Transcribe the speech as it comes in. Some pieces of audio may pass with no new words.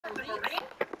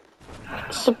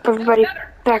What's up, everybody?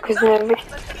 Back with another video.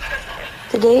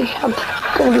 Today, I'm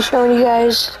going to be showing you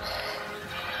guys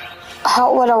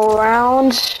what a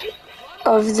round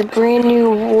of the brand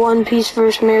new One Piece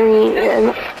vs.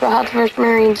 Marine, how the vs.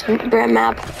 Marines brand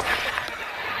map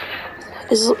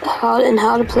is,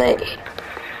 how to play.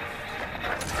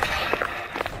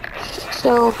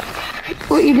 So,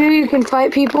 what you do, you can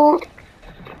fight people,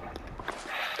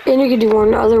 and you can do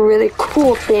one other really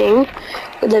cool thing.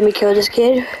 But let me kill this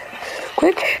kid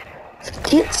quick.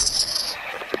 There's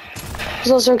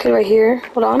also a kid right here.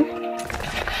 Hold on.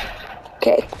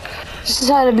 Okay, this is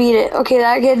how to beat it. Okay,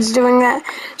 that kid's doing that.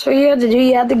 So what you have to do,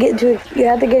 you have to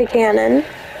get a cannon.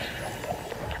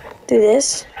 Do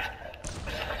this.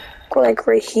 Go like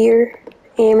right here.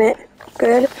 Aim it.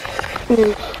 Good.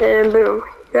 And boom.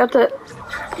 You have to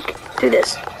do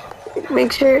this.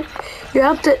 Make sure you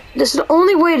have to. This is the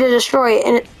only way to destroy it,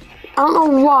 and I don't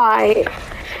know why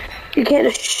you can't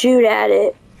just shoot at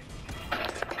it.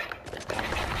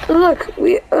 Look,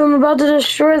 I'm about to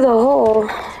destroy the hole.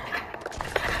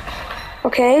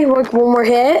 Okay, like one more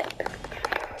hit.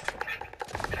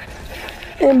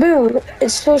 And boom,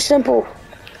 it's so simple.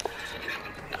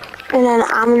 And then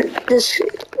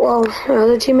the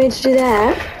other teammates do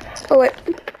that. Oh wait.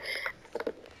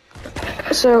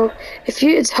 So,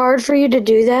 it's hard for you to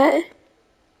do that,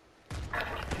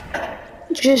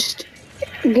 just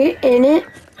get in it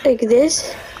like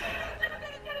this.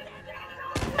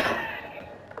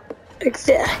 Like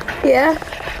that, yeah.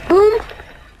 Boom.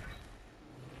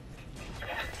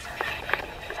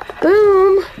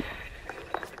 Boom.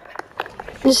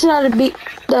 This is how to beat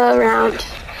the round.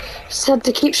 Just have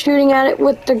to keep shooting at it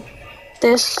with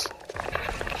this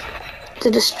to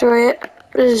destroy it.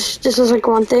 This is like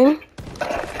one thing.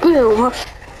 Boom.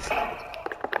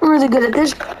 I'm really good at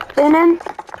this. And then,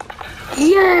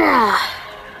 yeah.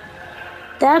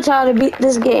 That's how to beat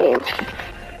this game.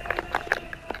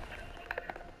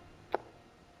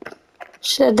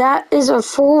 So that is a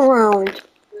full round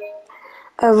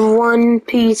of One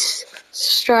Piece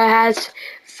Straw Hats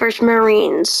vs.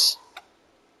 Marines.